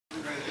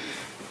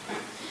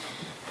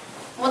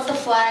What the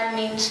flag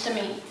means to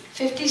me.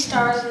 50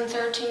 stars and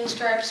 13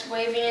 stripes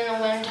waving in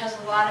the wind has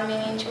a lot of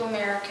meaning to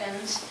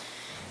Americans.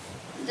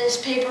 This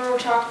paper will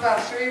talk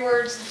about 3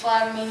 words the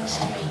flag means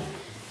to me.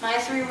 My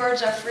 3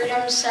 words are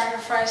freedom,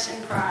 sacrifice,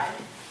 and pride.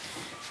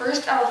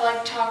 First, I would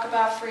like to talk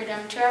about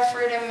freedom. To have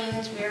freedom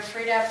means we are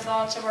free to have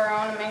thoughts of our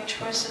own and make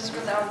choices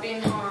without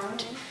being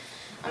harmed.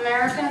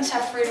 Americans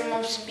have freedom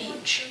of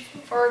speech.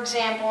 For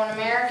example, an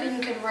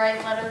American could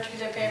write a letter to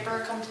their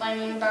paper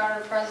complaining about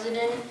our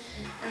president,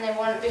 and they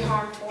wouldn't be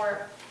harmed for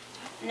it.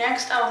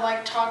 Next, I would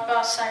like to talk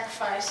about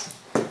sacrifice.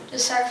 To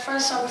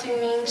sacrifice something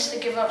means to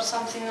give up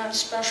something that's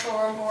special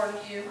or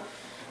important to you.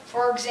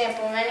 For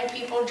example, many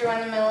people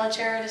join the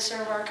military to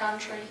serve our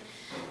country.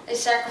 They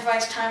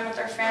sacrifice time with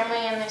their family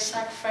and they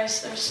sacrifice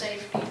their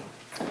safety.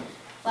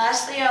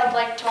 Lastly, I would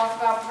like to talk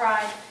about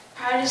pride.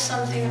 Pride is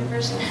something a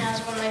person has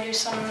when they do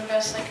some of the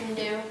best they can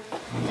do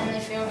and they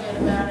feel good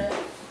about it.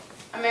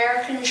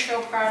 Americans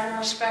show pride and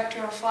respect to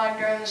our flag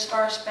during the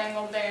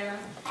Star-Spangled Banner.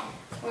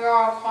 We are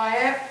all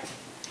quiet.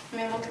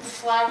 We look at the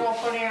flag while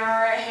putting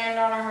our right hand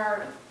on our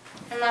heart.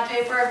 In my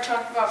paper, I've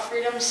talked about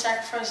freedom,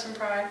 sacrifice, and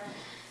pride.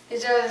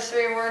 These are the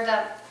three words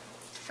that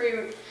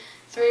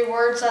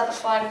the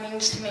flag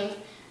means to me.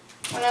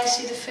 When I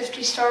see the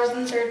 50 stars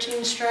and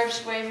 13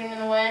 stripes waving in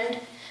the wind,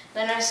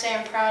 then I say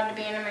I'm proud to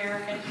be an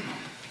American.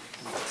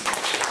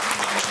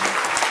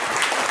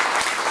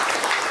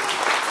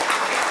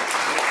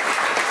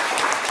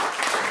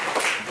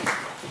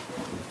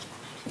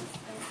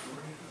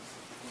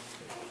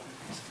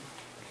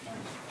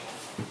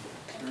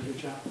 Very good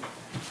job.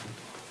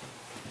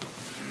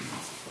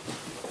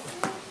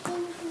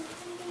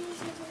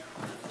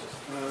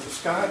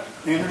 Scott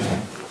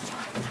Anderson.